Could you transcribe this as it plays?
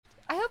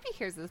hope he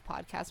hears this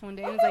podcast one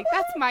day and he's like,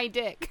 that's my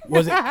dick.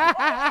 Was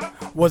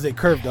it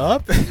curved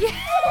up? I've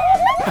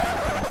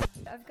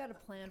got a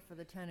plan for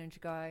the 10-inch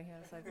guy.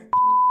 Yes,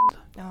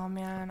 Oh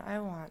man, I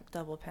want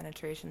double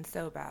penetration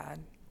so bad.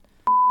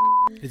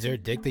 Is there a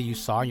dick that you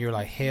saw and you're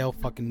like, hell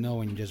fucking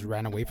no, and you just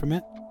ran away from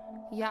it?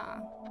 Yeah.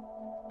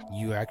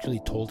 You actually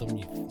told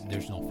him,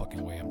 there's no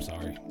fucking way, I'm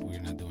sorry, we're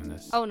not doing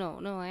this. Oh,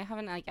 no, I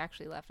haven't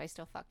actually left. I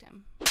still fucked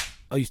him.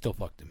 Oh, you still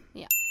fucked him?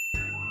 Yeah.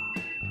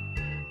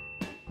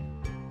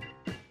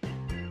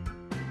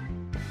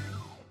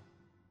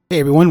 Hey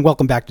everyone,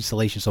 welcome back to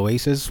Salacious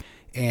Oasis.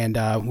 And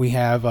we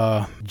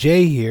have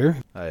Jay here.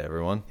 Hi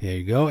everyone. There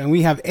you go. And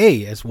we have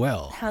A as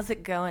well. How's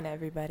it going,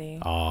 everybody?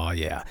 Oh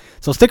yeah.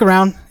 So stick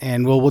around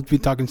and we'll be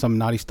talking some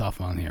naughty stuff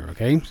on here,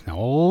 okay? Now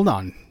hold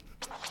on.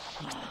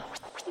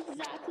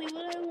 Exactly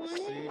what I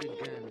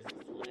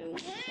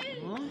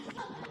wanted.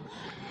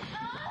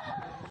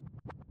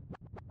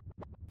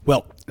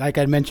 Well, like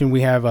I mentioned,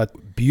 we have a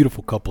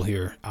beautiful couple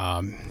here.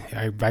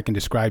 I can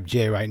describe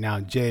Jay right now.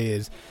 Jay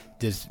is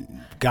this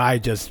guy,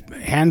 just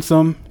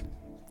handsome,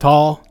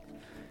 tall.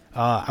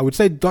 I would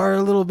say dark,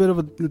 a little bit of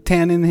a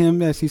tan in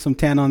him. I see some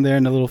tan on there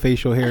and a little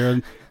facial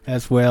hair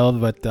as well.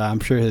 But I'm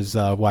sure his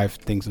wife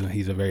thinks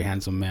he's a very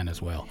handsome man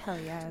as well. Hell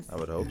yes. I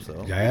would hope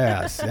so.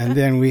 Yes. And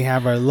then we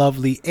have our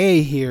lovely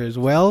A here as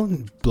well.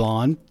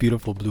 Blonde,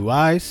 beautiful blue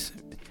eyes.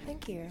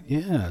 Thank you.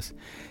 Yes.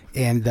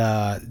 And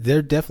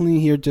they're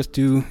definitely here just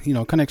to,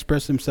 kind of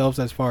express themselves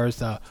as far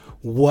as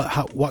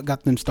what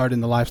got them started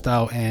in the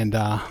lifestyle and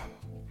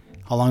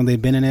how long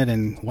they've been in it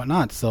and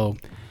whatnot. So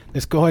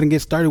let's go ahead and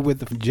get started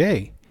with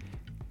Jay.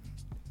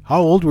 How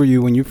old were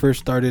you when you first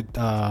started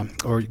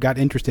or got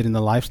interested in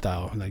the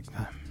lifestyle?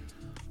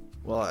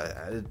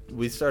 Well,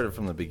 we started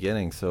from the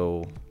beginning,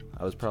 so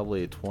I was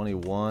probably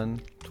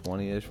 21,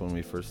 20-ish when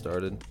we first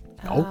started.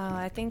 Oh.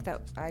 I think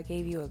that I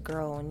gave you a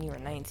girl when you were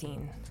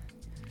 19.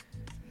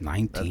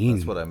 19.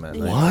 That's what I meant.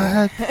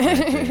 What?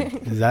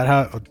 Is that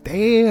how? Oh,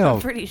 damn. I'm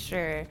pretty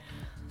sure.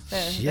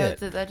 Shit.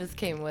 That just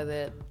came with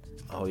it.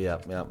 Oh, yeah,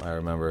 I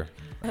remember.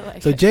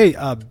 So Jay,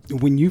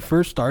 when you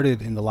first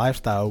started in the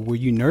lifestyle, were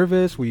you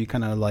nervous? Were you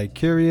kind of like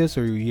curious,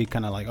 or were you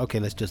kind of like, okay,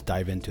 let's just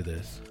dive into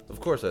this? Of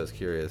course I was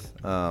curious,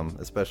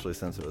 especially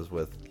since it was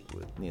with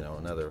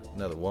another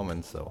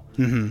woman. So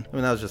I mean,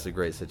 that was just a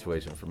great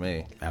situation for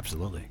me.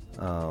 Absolutely.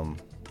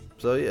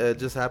 So yeah, it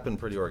just happened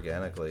pretty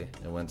organically.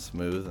 It went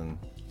smooth, and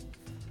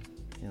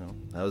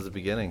that was the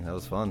beginning. That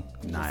was fun.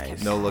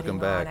 Nice. No looking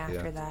back. After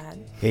Yeah. that.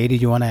 Hey,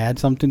 did you want to add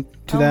something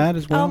to that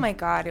as well? Oh my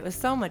God, it was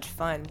so much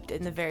fun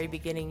in the very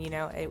beginning.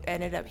 It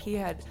ended up he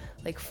had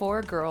like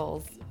 4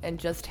 girls and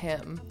just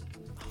him.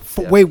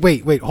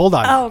 Wait, hold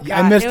on. Oh God,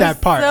 I missed that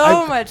part.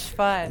 So much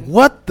fun.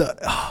 What the?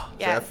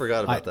 See, I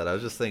forgot about that. I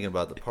was just thinking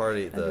about the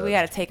party. We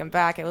had to take him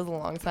back. It was a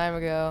long time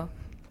ago.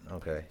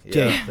 Okay.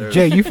 Yeah,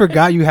 Jay, you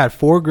forgot you had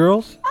 4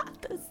 girls?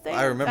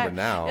 I remember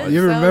now.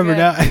 You remember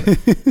now?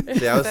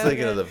 See, I was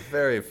thinking of the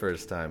very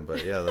first time,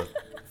 but yeah, the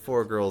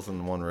 4 girls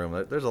in one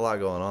room. There's a lot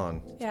going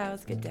on. Yeah, it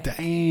was a good day.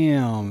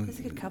 Damn. It was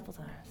a good couple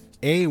times.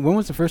 Hey, when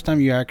was the first time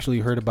you actually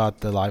heard about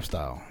the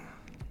lifestyle?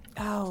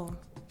 Oh,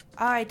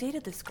 I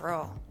dated this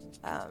girl.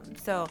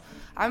 So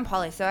I'm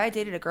poly. So I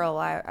dated a girl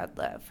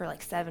for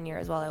like 7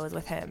 years while I was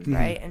with him,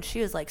 right? And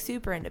she was like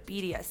super into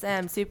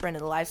BDSM, super into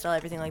the lifestyle,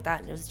 everything like that.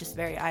 And it was just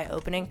very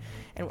eye-opening.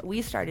 And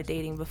we started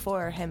dating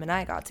before him and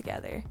I got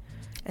together.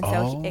 And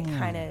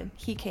so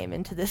he came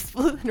into this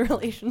fluid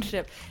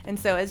relationship. And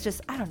so it's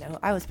just, I don't know,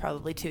 I was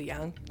probably too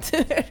young.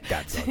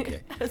 That's okay.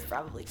 I was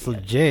probably too So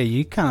young. Jay,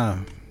 you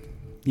kind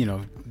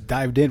of,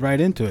 dived in right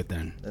into it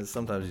then. And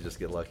sometimes you just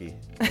get lucky.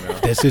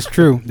 This is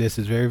true. This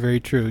is very, very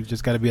true. You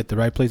just got to be at the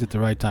right place at the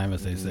right time,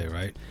 as they say,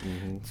 right?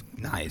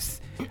 Nice.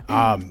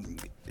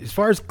 As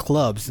far as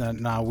clubs,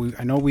 now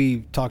I know we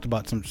talked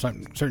about some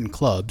certain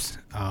clubs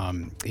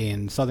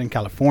in Southern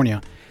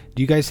California.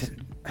 Do you guys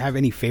have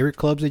any favorite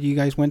clubs that you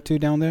guys went to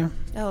down there?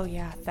 Oh,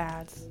 yeah,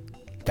 Thad's.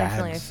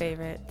 Definitely a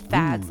favorite.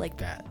 Thad's, like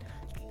that.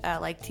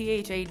 Like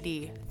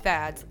THAD,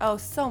 Thad's. Oh,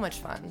 so much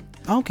fun.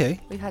 Okay.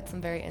 We've had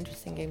some very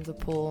interesting games of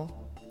pool.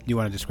 Do you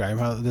want to describe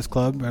how this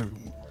club?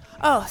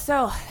 Oh,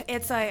 so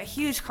it's a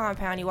huge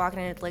compound. You walk in,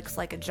 it looks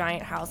like a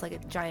giant house, like a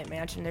giant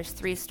mansion. There's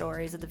 3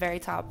 stories. At the very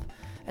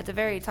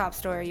top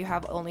story, you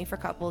have only for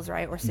couples,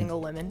 right, or single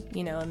women,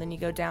 and then you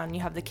go down and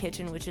you have the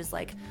kitchen, which is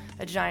like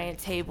a giant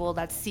table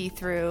that's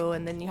see-through,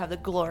 and then you have the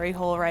glory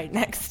hole right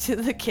next to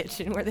the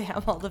kitchen where they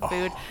have all the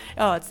food.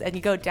 And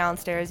you go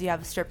downstairs, you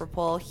have a stripper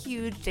pole,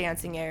 huge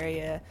dancing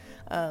area.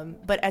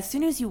 But as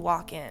soon as you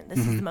walk in, this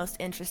is the most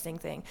interesting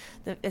thing.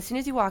 As soon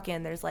as you walk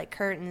in, there's like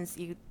curtains.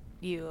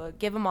 You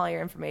give them all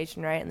your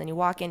information, right? And then you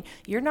walk in.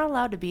 You're not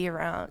allowed to be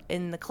around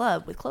in the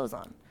club with clothes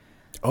on.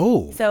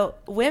 Oh. So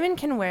women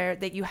can wear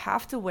that. You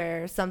have to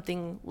wear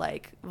something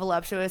like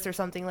voluptuous or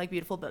something like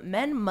beautiful, but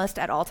men must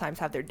at all times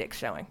have their dicks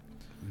showing.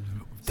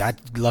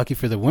 That's lucky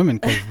for the women,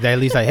 because they at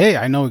least like, hey,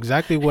 I know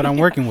exactly what I'm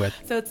working with.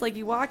 So it's like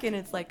you walk in,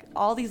 it's like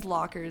all these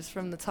lockers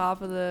from the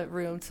top of the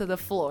room to the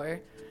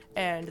floor.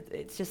 And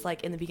it's just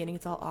like in the beginning,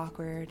 it's all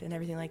awkward and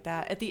everything like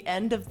that. At the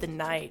end of the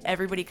night,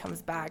 everybody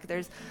comes back.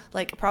 There's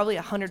like probably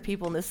 100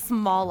 people in this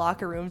small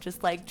locker room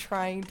just like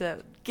trying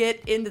to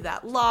get into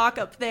that lock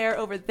up there,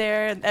 over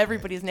there, and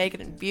everybody's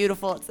naked and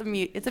beautiful. It's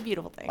a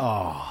beautiful thing.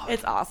 Oh,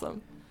 it's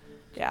awesome.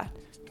 Yeah.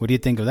 What do you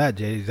think of that,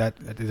 Jay? Is that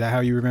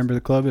how you remember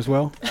the club as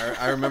well?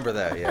 I remember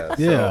that. Yeah.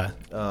 Yeah.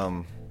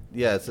 So,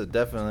 yeah, it's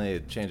definitely a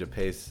change of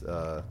pace.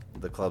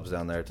 The clubs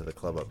down there to the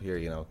club up here.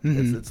 You know,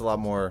 it's a lot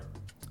more.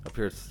 Up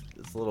here,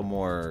 it's a little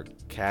more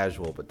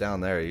casual, but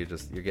down there, you're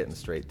getting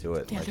straight to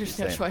it. Yeah, like there's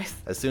no choice.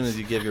 As soon as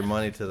you give your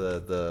money to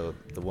the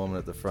woman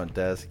at the front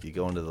desk, you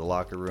go into the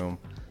locker room,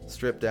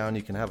 strip down.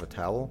 You can have a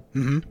towel.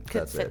 Mm-hmm.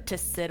 That's it to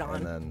sit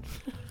on. And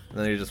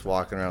then you're just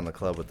walking around the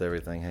club with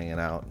everything hanging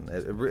out.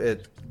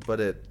 And but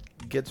it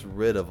gets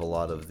rid of a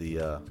lot of the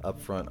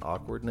upfront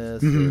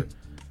awkwardness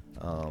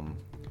or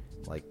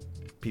like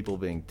people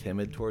being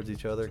timid towards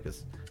each other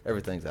because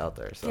everything's out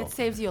there. So it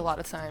saves you a lot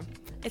of time.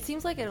 It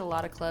seems like at a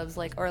lot of clubs,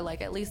 or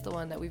at least the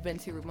one that we've been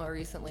to more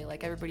recently,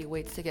 like everybody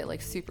waits to get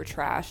like super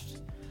trashed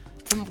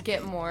to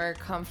get more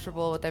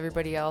comfortable with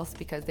everybody else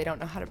because they don't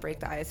know how to break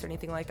the ice or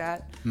anything like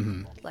that.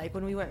 Mm-hmm. Like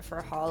when we went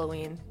for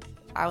Halloween,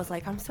 I was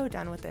like, I'm so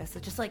done with this.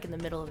 It's just like in the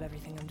middle of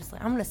everything, I'm just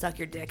like, I'm gonna suck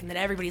your dick, and then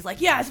everybody's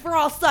like, yes, we're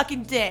all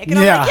sucking dick, and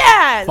I'm like,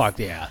 yes, fuck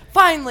yeah,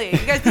 finally,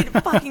 you guys need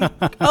to fucking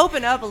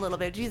open up a little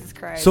bit. Jesus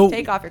Christ,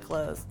 take off your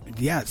clothes.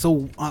 Yeah.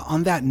 So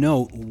on that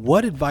note,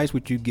 what advice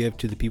would you give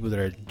to the people that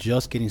are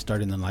just getting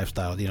started in the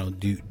lifestyle? You know,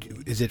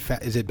 is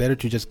it better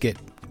to just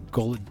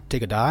go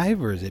take a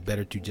dive, or is it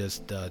better to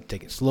just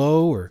take it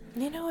slow? Or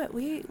you know what,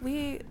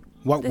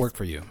 what worked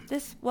for you?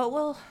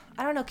 Well,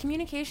 I don't know.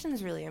 Communication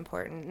is really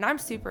important, and I'm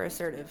super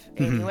assertive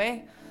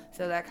anyway,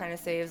 so that kind of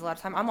saves a lot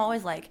of time. I'm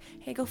always like,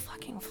 hey, go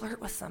fucking flirt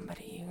with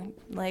somebody,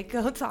 like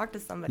go talk to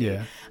somebody.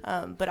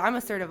 Yeah. But I'm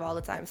assertive all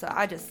the time, so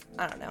I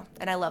don't know,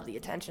 and I love the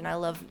attention. I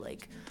love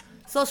like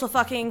social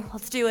fucking.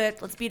 Let's do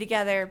it. Let's be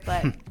together.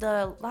 But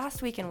the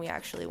last weekend we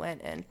actually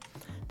went, and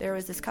there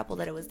was this couple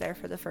that was there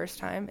for the first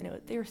time,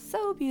 and they were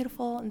so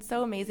beautiful and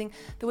so amazing.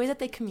 The way that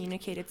they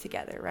communicated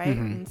together, right?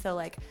 And so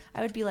like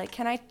I would be like,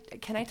 can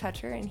I touch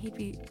her? And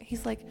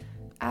he's like,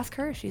 ask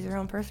her if she's her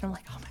own person. I'm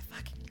like, oh my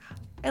fucking God,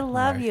 I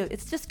love you.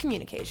 It's just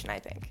communication, I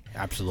think.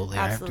 Absolutely,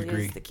 I have to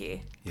agree. Is the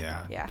key.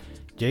 Yeah. Yeah.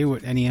 Jay,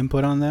 any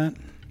input on that?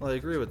 Well, I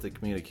agree with the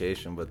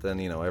communication, but then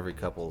every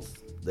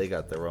they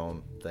got their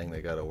own thing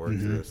they got to work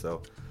through.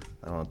 So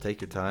I don't know, take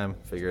your time,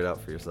 figure it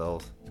out for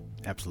yourselves.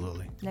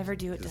 Absolutely. Never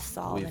do it to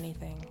solve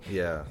anything.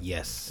 Yeah.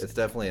 Yes. It's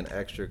definitely an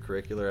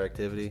extracurricular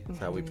activity. That's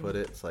how we put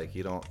it. It's like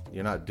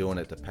you're not doing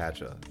it to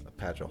patch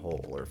a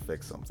hole or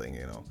fix something.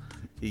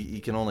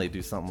 You can only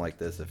do something like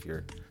this if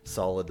you're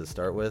solid to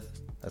start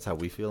with. That's how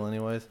we feel,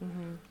 anyways.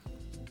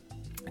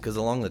 Because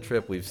along the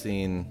trip, we've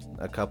seen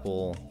a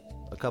couple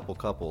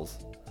couples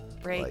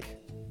break.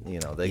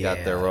 Like, they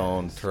got their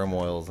own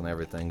turmoils and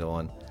everything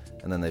going,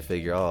 and then they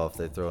figure, if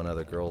they throw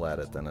another girl at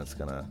it, then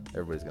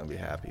everybody's gonna be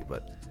happy.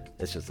 But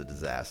it's just a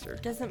disaster.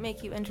 It doesn't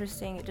make you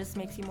interesting. It just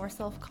makes you more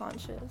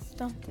self-conscious.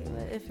 Don't do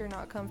it if you're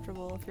not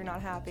comfortable, if you're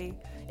not happy.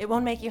 It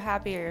won't make you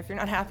happier if you're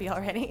not happy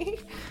already.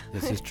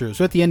 This is true.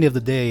 So at the end of the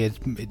day,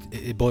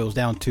 it boils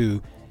down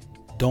to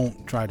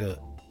don't try to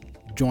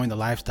join the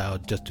lifestyle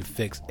just to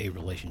fix a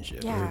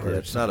relationship. Yeah.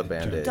 It's not a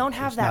Band-Aid. Don't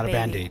have that baby.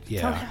 Not a Band-Aid,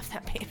 yeah. Don't have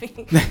that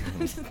baby.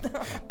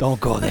 Don't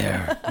go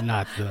there.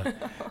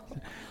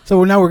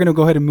 So now we're going to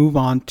go ahead and move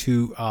on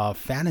to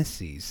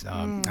fantasies.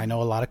 I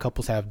know a lot of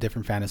couples have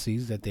different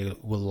fantasies that they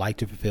would like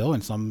to fulfill,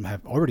 and some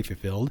have already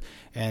fulfilled.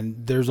 And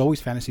there's always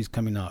fantasies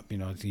coming up.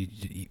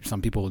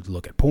 Some people would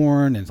look at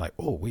porn and it's like,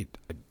 oh, wait,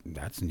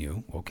 that's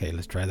new. Okay,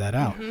 let's try that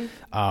out.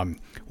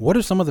 What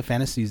are some of the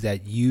fantasies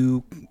that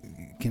you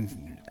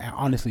can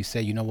honestly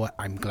say, you know what,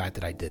 I'm glad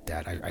that I did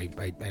that.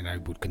 And I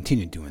would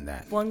continue doing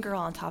that. One girl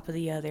on top of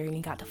the other, and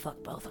you got to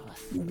fuck both of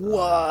us.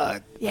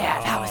 What?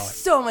 Yeah, that was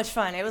so much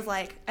fun. It was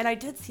like, and I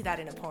did see that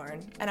in a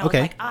porn, and I was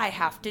like, I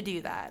have to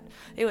do that.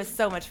 It was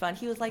so much fun.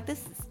 He was like,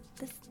 this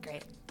is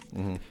great.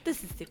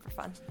 This is super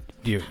fun.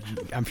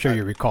 I'm sure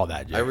you recall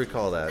that, Jay. I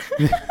recall that.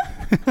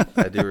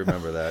 I do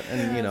remember that,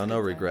 and no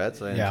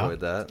regrets. I enjoyed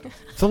that.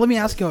 So let me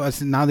ask you,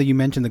 now that you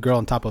mentioned the girl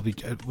on top of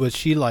each, was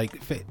she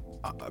like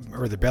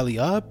or the belly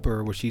up,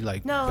 or was she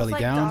like belly down? No, it was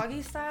like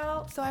doggy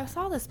style. So I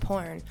saw this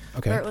porn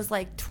where it was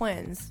like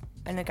twins,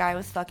 and a guy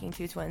was fucking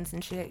two twins,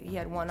 and he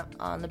had one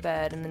on the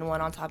bed and then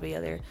one on top of the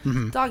other,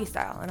 doggy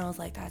style. And I was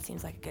like, that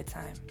seems like a good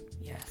time.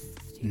 Yes.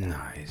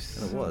 Nice.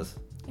 And it was.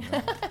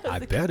 I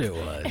bet it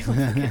was. It was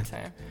a good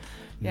time.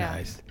 Yeah.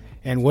 Nice.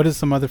 And what are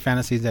some other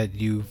fantasies that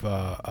you've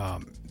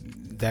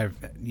that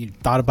you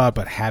thought about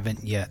but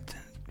haven't yet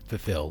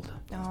fulfilled?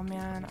 Oh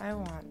man, I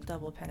want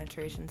double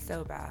penetration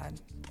so bad.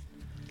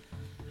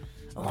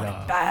 I want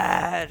it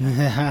bad.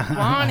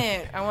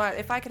 I want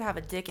if I could have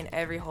a dick in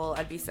every hole,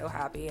 I'd be so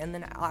happy. And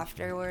then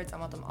afterwards, I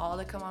want them all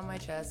to come on my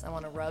chest. I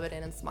want to rub it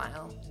in and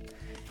smile.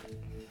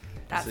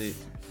 See,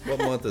 what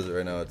month is it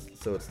right now?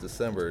 It's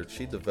December.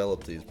 She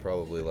developed these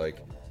probably like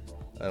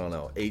I don't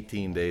know,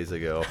 18 days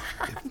ago.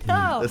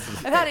 No, I've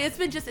had it.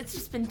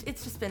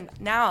 It's just been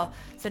now.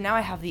 So now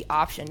I have the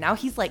option. Now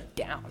he's like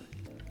down.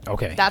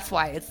 Okay. That's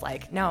why it's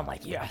like, now I'm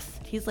like, yes.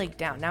 He's like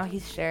down. Now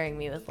he's sharing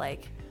me with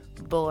like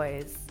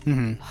boys.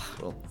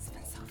 Well, It's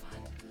been so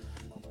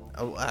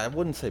fun. I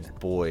wouldn't say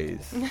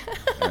boys.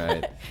 All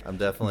right. I'm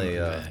definitely,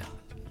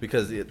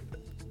 because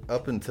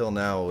up until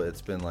now,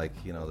 it's been like,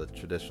 the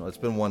traditional, it's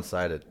been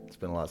one-sided. It's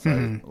been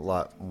a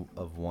lot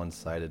of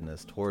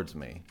one-sidedness towards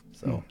me.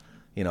 So,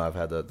 I've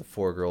had the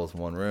 4 girls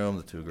in one room,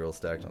 the 2 girls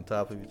stacked on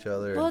top of each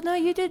other. Well, no,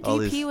 you did all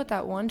DP with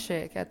that one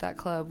chick at that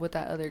club with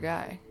that other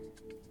guy.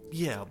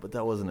 Yeah, but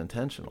that wasn't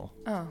intentional.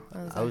 Oh,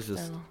 I was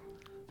just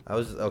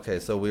okay.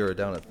 So we were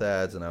down at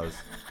Thad's, and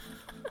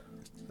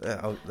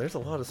there's a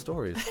lot of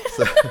stories.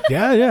 So,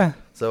 Yeah.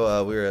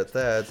 So we were at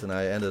Thad's, and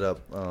I ended up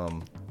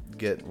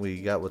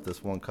we got with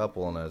this one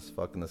couple, and I was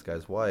fucking this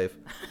guy's wife,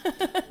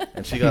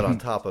 and she got on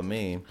top of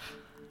me,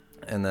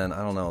 and then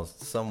I don't know,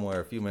 somewhere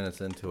a few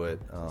minutes into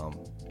it,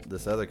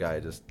 this other guy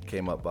just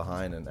came up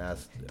behind and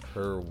asked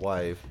her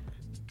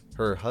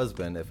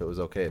husband, if it was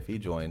okay if he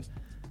joined.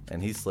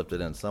 And he slipped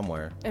it in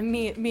somewhere. And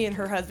me and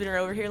her husband are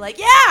over here like,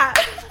 yeah!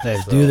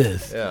 Let's do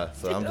this. Yeah,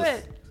 so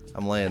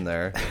I'm laying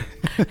there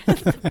in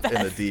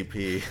the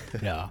DP.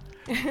 Yeah.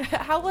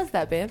 How was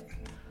that, babe?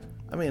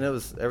 I mean,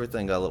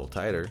 everything got a little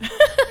tighter.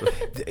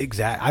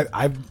 Exactly.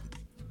 I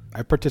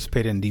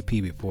participated in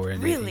DP before.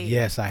 And Really?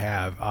 Yes, I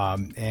have.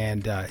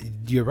 And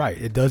you're right.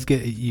 It does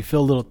you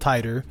feel a little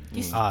tighter. Do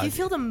you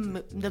feel the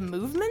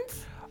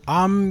movements?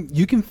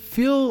 You can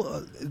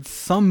feel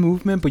some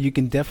movement, but you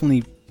can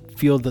definitely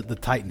feel the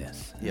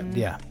tightness. Yep.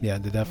 Yeah,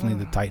 definitely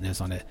the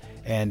tightness on it.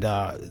 And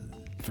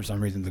for some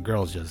reason, the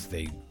girls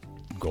they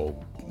go,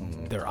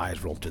 their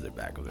eyes roll to the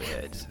back of their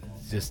heads.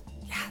 It's just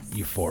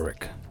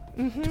euphoric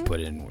to put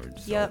it in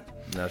words.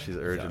 Yep. Now she's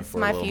urging It's for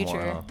my a little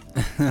future.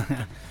 more.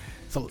 Huh?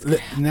 So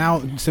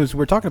now, since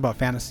we're talking about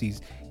fantasies,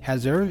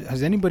 has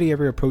anybody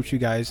ever approached you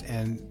guys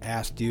and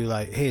asked you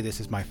like, "Hey, this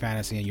is my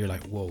fantasy," and you're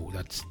like, "Whoa,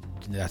 that's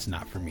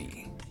not for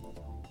me"?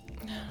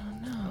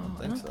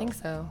 I don't think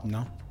so.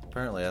 No.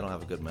 Apparently, I don't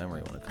have a good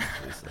memory when it comes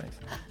to these things.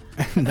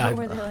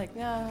 Where they're like,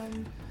 no,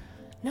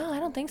 I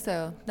don't think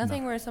so.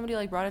 Nothing where somebody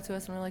like brought it to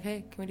us and we're like,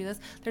 hey, can we do this?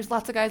 There's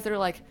lots of guys that are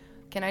like,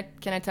 can I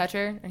touch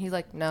her? And he's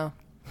like, no.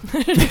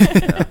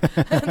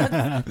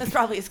 That's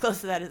probably as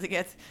close to that as it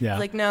gets. Yeah. He's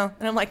like, no.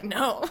 And I'm like,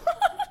 no.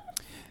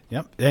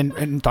 Yep.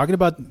 And talking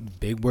about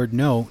big word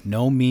no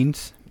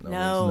means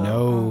No.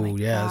 no. Oh my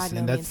Yes. God, no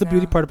And that's means the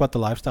beauty no. part about the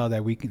lifestyle,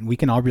 that we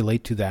can all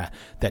relate to that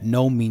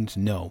no means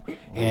no.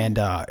 And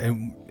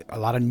a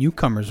lot of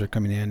newcomers are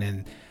coming in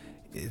and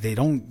they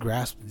don't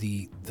grasp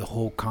the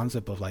whole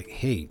concept of like,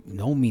 hey,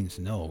 no means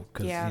no,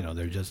 because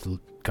they're just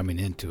coming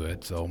into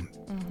it. So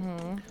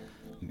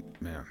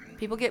yeah.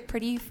 People get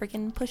pretty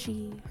freaking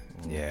pushy.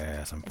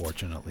 Yes,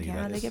 unfortunately. Yeah,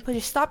 that they is get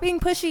pushy. Stop being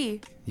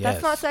pushy. Yes.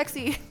 That's not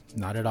sexy.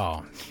 not at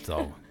all.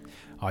 So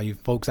all you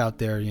folks out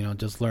there,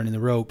 just learning the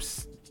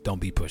ropes, don't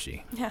be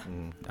pushy. Yeah.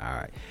 All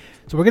right.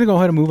 So we're going to go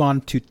ahead and move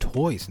on to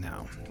toys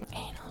now.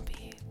 Anal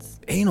beads.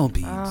 Anal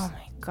beads. Oh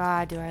my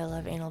God, do I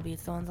love anal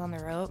beads, the ones on the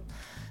rope.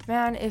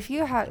 Man, if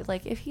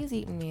he's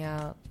eating me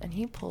out and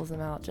he pulls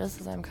them out just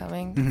as I'm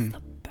coming, it's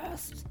the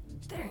best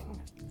thing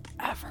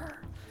ever.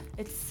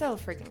 It's so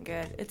freaking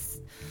good.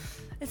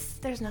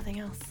 There's nothing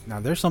else. Now,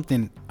 there's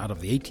something out of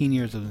the 18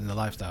 years in the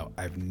lifestyle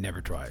I've never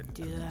tried.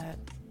 Do that.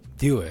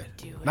 Do it.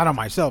 Not on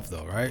myself,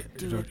 though, right?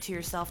 Do it to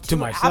yourself. To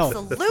myself.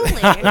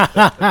 Absolutely.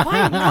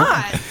 Why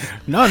not?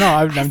 No,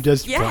 I'm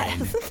just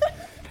Yes.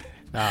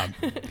 playing.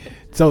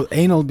 So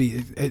anal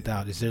beads,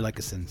 is there like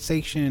a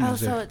sensation? Oh, Is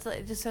so there- it's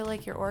like, just so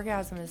like your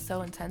orgasm is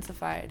so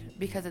intensified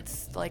because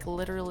it's like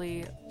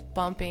literally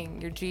bumping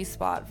your G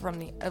spot from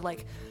the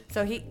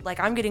so he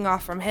I'm getting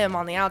off from him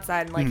on the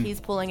outside and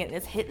he's pulling it and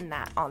it's hitting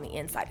that on the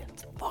inside.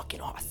 It's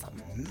fucking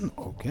awesome.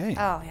 Okay.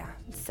 Oh yeah,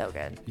 it's so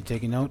good. You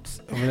taking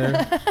notes over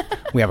there?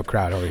 We have a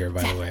crowd over here,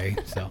 by the way.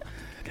 So,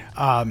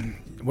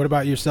 what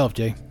about yourself,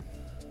 Jay?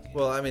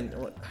 Well, I mean,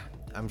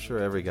 I'm sure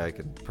every guy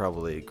could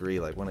probably agree.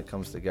 Like when it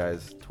comes to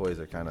guys, toys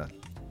are kind of,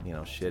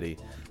 shitty.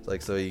 It's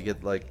like, so you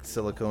get like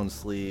silicone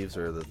sleeves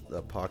or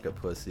the pocket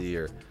pussy,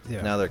 or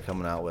now they're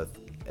coming out with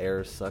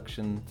air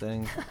suction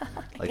things.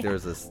 Like there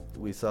was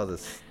we saw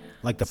this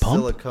Like the pump?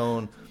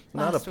 silicone,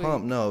 not Last a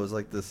pump. week. No, it was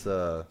like this.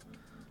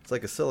 It's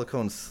like a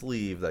silicone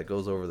sleeve that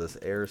goes over this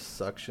air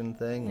suction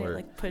thing And where.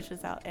 it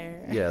pushes out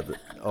air. Yeah.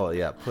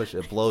 Push.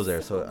 It blows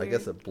air. So I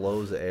guess it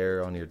blows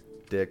air on your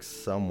dick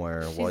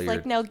somewhere while She's you're.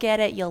 like, no,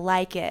 get it, you'll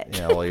like it.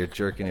 Yeah, while you're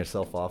jerking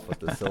yourself off with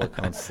the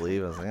silicone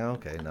sleeve. I was like,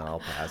 okay, no, I'll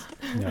pass.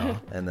 No.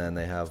 And then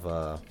they have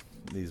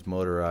these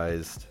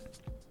motorized,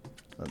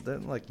 they're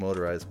like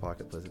motorized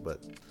pocket pussy, but,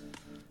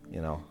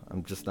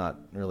 I'm just not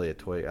really a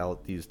toy.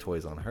 I'll use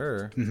toys on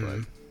her,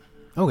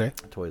 Okay.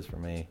 but toys for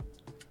me,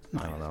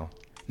 I don't know.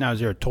 Now, is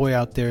there a toy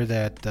out there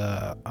that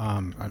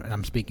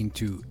I'm speaking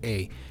to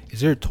is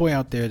there a toy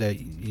out there that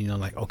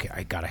like, okay,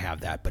 I gotta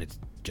have that, but it's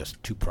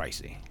just too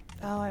pricey?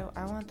 Oh,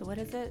 I want the, what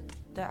is it?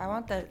 I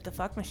want the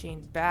fuck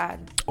machine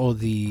bad. Oh,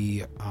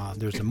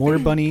 there's the Motor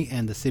Bunny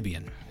and the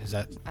Sibian. Is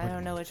that? I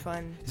don't know which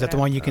one. Is that the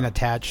one you can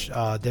attach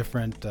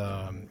different?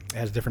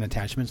 Has different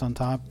attachments on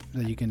top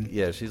that you can.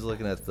 Yeah, she's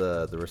looking at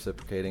the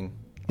reciprocating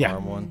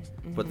arm one,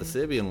 but the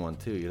Sibian one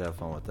too. You'd have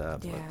fun with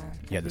that. Yeah. Yeah,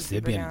 the I'd be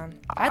super Sibian. down.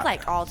 I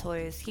like all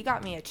toys. He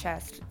got me a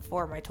chest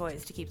for my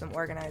toys to keep them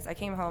organized. I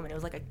came home and it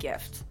was like a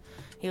gift.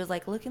 He was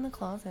like, look in the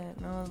closet.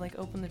 And I was like,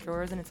 open the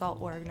drawers and it's all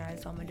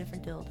organized, all my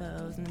different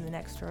dildos. And then the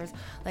next drawer is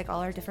like all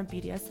our different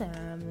BDSM.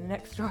 And the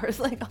next drawer is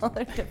like all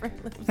our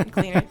different lips and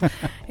cleaners.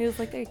 He was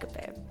like, there you go,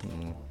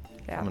 babe.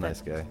 Yeah, I'm a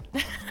nice guy.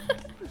 You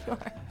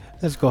are.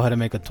 Let's go ahead and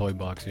make a toy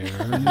box here.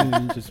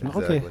 Just,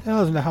 Exactly.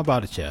 Okay, how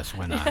about a chest?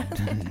 Why not?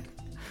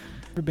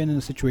 Ever been in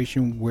a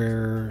situation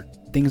where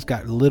things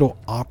got a little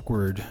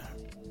awkward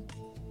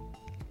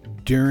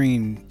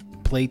during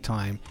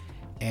playtime,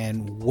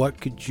 and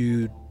what could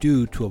you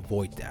do to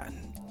avoid that?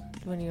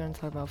 When are you going to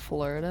talk about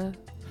Florida?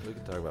 We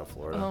could talk about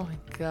Florida. Oh my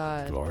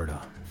God.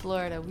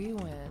 Florida. We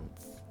went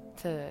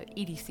to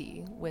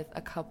EDC with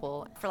a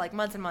couple. For like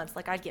months and months,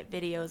 like I'd get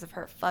videos of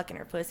her fucking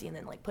her pussy and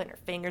then like putting her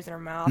fingers in her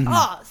mouth.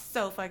 Oh,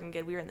 so fucking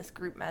good. We were in this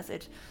group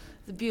message.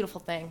 It's a beautiful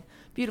thing.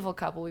 Beautiful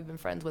couple we've been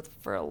friends with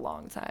for a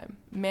long time.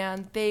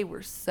 Man, they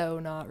were so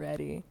not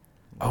ready.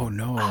 Oh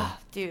no.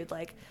 Dude,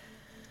 like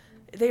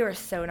they were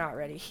so not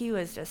ready. He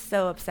was just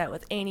so upset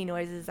with any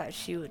noises that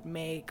she would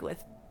make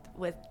with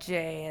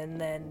Jay, and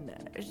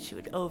then she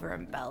would over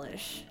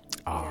embellish.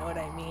 You know what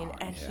I mean?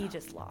 And he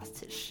just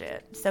lost his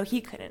shit. So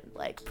he couldn't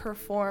like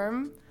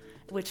perform,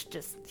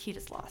 he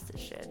just lost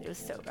his shit. It was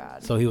so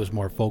bad. So he was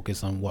more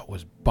focused on what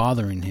was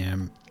bothering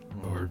him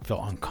or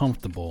felt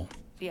uncomfortable.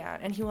 Yeah,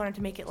 and he wanted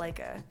to make it like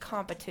a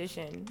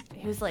competition.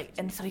 He was like,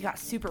 and so he got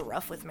super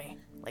rough with me,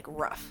 like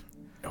rough.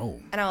 Oh.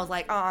 And I was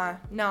like,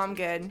 no, I'm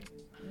good.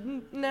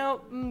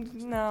 No.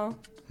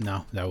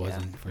 No, that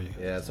wasn't for you.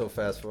 Yeah, so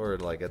fast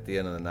forward, like at the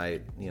end of the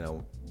night,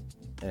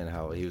 and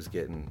how he was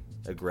getting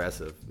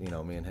aggressive.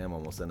 Me and him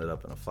almost ended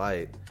up in a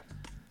fight.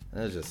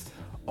 And it was just.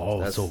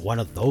 So one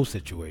of those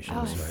situations.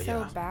 Oh, it was right?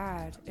 so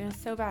bad. It was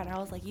so bad. I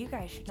was like, you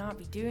guys should not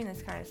be doing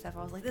this kind of stuff.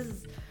 I was like, this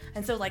is,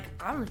 and so like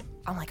I'm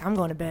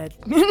going to bed.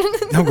 I'm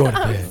going to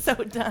bed. I'm so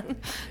done.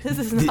 This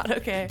is not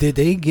okay. Did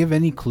they give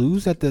any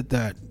clues that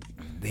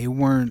they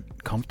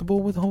weren't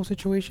comfortable with the whole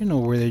situation,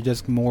 or were they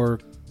just more?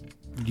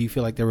 Do you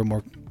feel like they were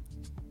more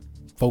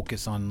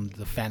focused on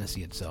the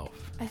fantasy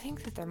itself? I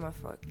think that they're more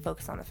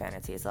focused on the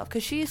fantasy itself,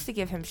 because she used to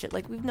give him shit.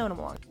 Like, we've known him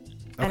long,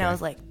 and I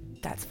was like,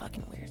 that's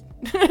fucking weird.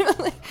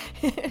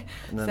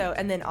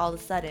 And then all of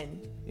a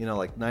sudden,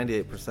 like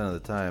 98% of the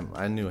time,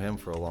 I knew him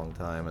for a long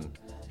time,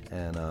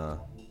 and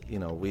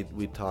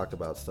we'd talk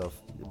about stuff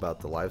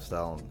about the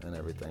lifestyle and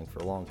everything for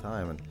a long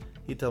time, and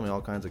he'd tell me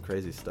all kinds of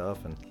crazy stuff,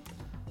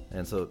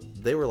 and so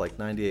they were like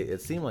 98.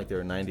 It seemed like they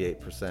were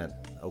 98%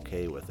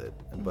 okay with it,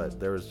 but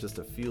there was just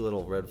a few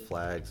little red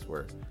flags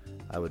where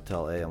I would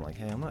tell A, I'm like,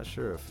 hey, I'm not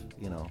sure if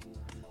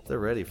they're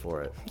ready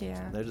for it.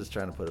 Yeah. They're just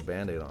trying to put a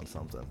Band-Aid on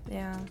something.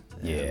 Yeah.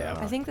 Yeah.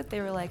 I think that they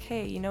were like,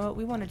 hey, you know what?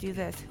 We want to do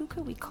this. Who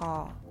could we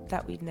call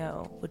that we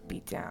know would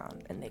be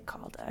down? And they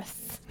called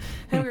us.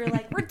 And we were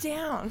like, we're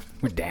down.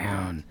 We're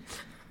down.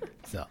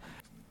 So,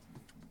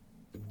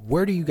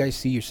 where do you guys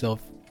see yourself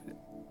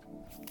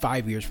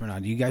 5 years from now?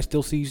 Do you guys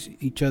still see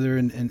each other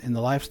in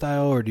the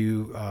lifestyle, or do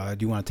you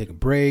want to take a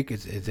break?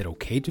 Is it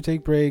okay to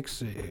take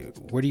breaks?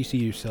 Where do you see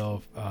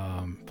yourself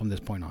from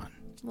this point on?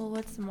 Well,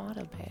 what's the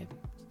motto, babe?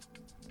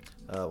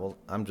 Well,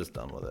 I'm just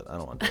done with it. I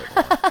don't want to do it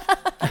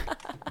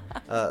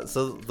anymore.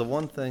 So the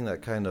one thing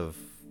that kind of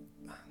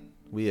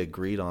we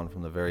agreed on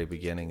from the very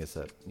beginning is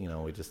that,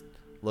 we just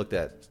looked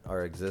at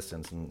our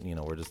existence and,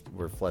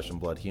 we're flesh and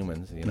blood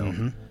humans,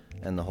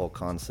 and the whole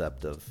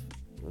concept of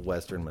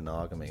Western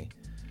monogamy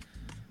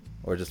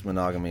or just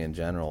monogamy in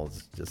general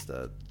is just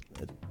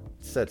it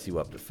sets you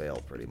up to fail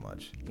pretty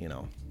much,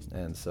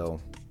 And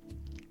so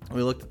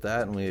we looked at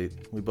that and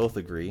we both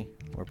agree.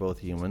 We're both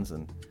humans,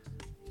 and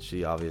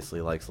she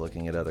obviously likes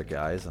looking at other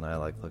guys, and I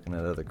like looking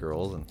at other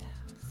girls,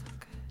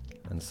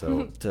 and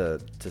so to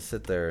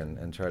sit there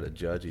and try to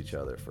judge each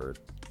other for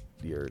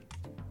your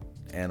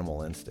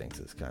animal instincts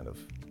is kind of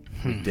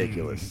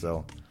ridiculous.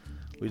 So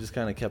we just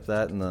kind of kept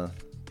that in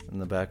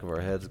the back of our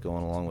heads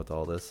going along with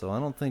all this. So I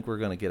don't think we're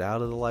going to get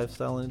out of the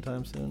lifestyle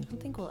anytime soon. I don't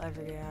think we'll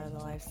ever get out of the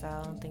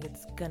lifestyle. I don't think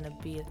it's going to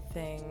be a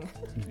thing.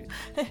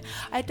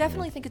 I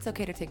definitely think it's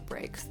okay to take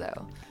breaks,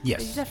 though.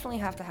 Yes. You definitely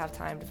have to have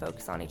time to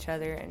focus on each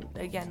other. And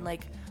again,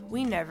 like,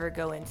 we never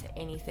go into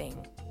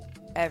anything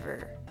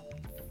ever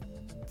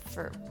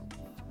for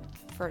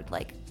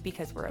like,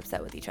 because we're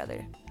upset with each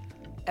other.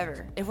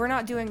 Ever. If we're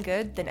not doing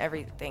good, then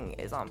everything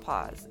is on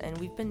pause. And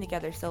we've been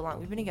together so long.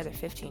 We've been together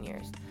 15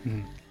 years.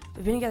 Mm-hmm.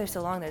 We've been together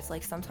so long that it's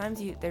like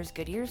sometimes there's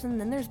good years and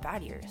then there's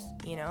bad years,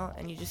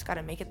 and you just got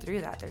to make it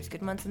through that. There's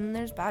good months and then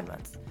there's bad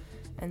months.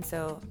 And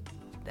so,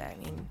 I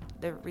mean,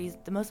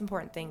 the most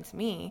important thing to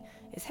me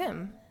is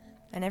him,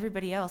 and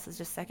everybody else is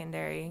just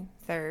secondary,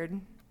 third,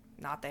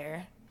 not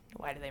there.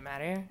 Why do they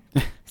matter?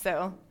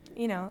 So,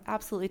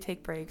 absolutely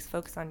take breaks,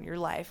 focus on your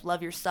life,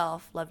 love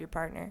yourself, love your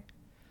partner.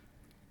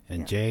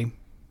 And Jay,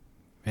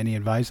 any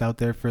advice out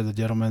there for the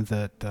gentlemen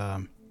that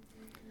a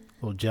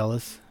little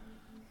jealous?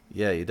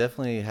 Yeah, you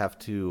definitely have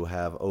to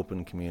have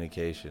open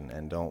communication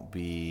and don't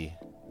be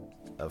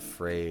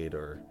afraid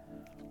or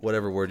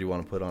whatever word you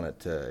want to put on it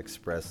to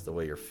express the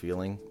way you're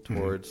feeling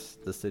towards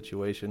the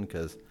situation,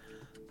 because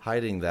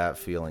hiding that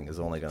feeling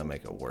is only going to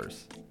make it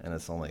worse. And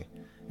it's only,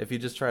 if you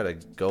just try to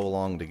go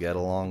along to get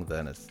along,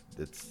 then it's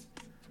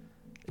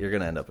you're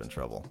going to end up in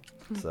trouble.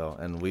 So,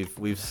 and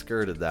we've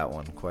skirted that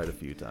one quite a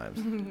few times.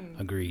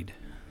 Agreed.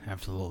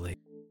 Absolutely.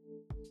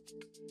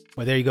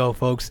 Well, there you go,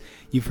 folks.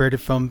 You've heard it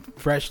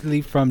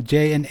freshly from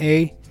J and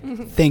A.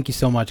 Thank you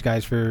so much,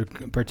 guys, for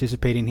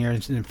participating here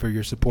and for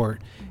your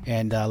support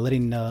and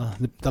letting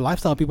the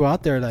lifestyle people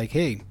out there, like,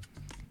 hey,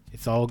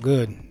 it's all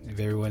good if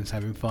everyone's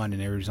having fun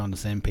and everybody's on the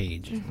same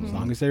page. As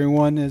long as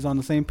everyone is on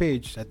the same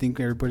page, I think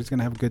everybody's going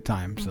to have a good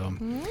time. So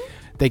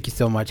thank you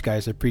so much,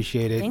 guys. I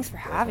appreciate it. Thanks for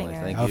having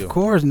us. Thank Of you.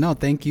 course. No,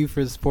 thank you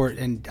for the support.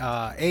 And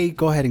A,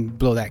 go ahead and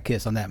blow that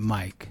kiss on that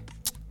mic.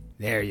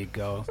 There you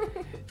go.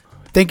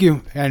 Thank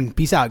you, and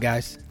peace out,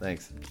 guys.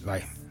 Thanks.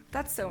 Bye.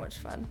 That's so much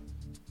fun.